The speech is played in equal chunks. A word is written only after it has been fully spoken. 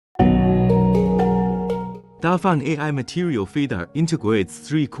DaFang AI material feeder integrates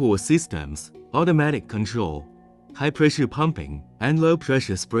 3 core systems: automatic control, high-pressure pumping, and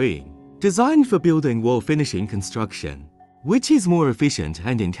low-pressure spraying, designed for building wall finishing construction, which is more efficient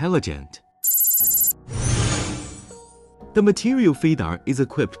and intelligent. The material feeder is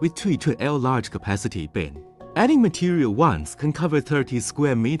equipped with 2L large capacity bin. Adding material once can cover 30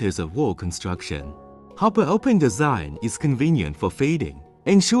 square meters of wall construction. Hopper open design is convenient for feeding,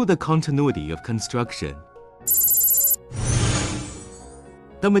 ensure the continuity of construction.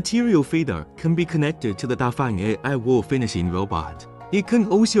 The material feeder can be connected to the DaFangAI wall finishing robot. It can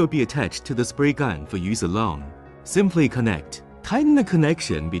also be attached to the spray gun for use alone. Simply connect. Tighten the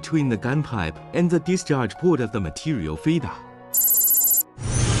connection between the gun pipe and the discharge port of the material feeder.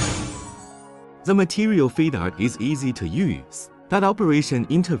 The material feeder is easy to use. That operation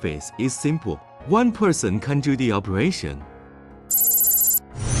interface is simple. One person can do the operation.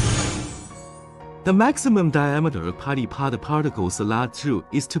 The maximum diameter of putty pod particles allowed through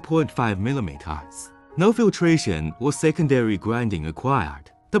is 2.5 mm. No filtration or secondary grinding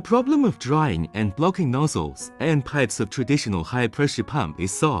required. The problem of drying and blocking nozzles and pipes of traditional high-pressure pump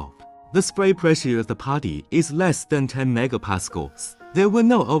is solved. The spray pressure of the putty is less than 10 megapascals. There were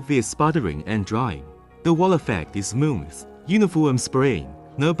no obvious sputtering and drying. The wall effect is smooth, uniform spraying,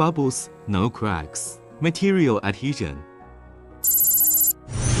 no bubbles, no cracks. Material adhesion.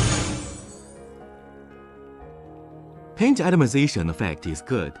 Paint atomization effect is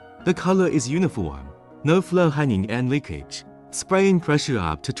good. The color is uniform. No flow hanging and leakage. Spraying pressure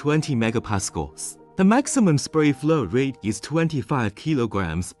up to 20 megapascals. The maximum spray flow rate is 25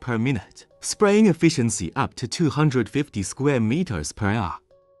 kilograms per minute. Spraying efficiency up to 250 square meters per hour.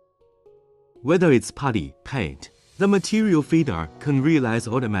 Whether it's putty, paint, the material feeder can realize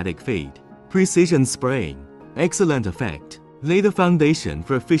automatic feed, precision spraying, excellent effect, lay the foundation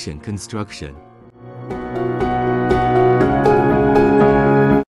for efficient construction.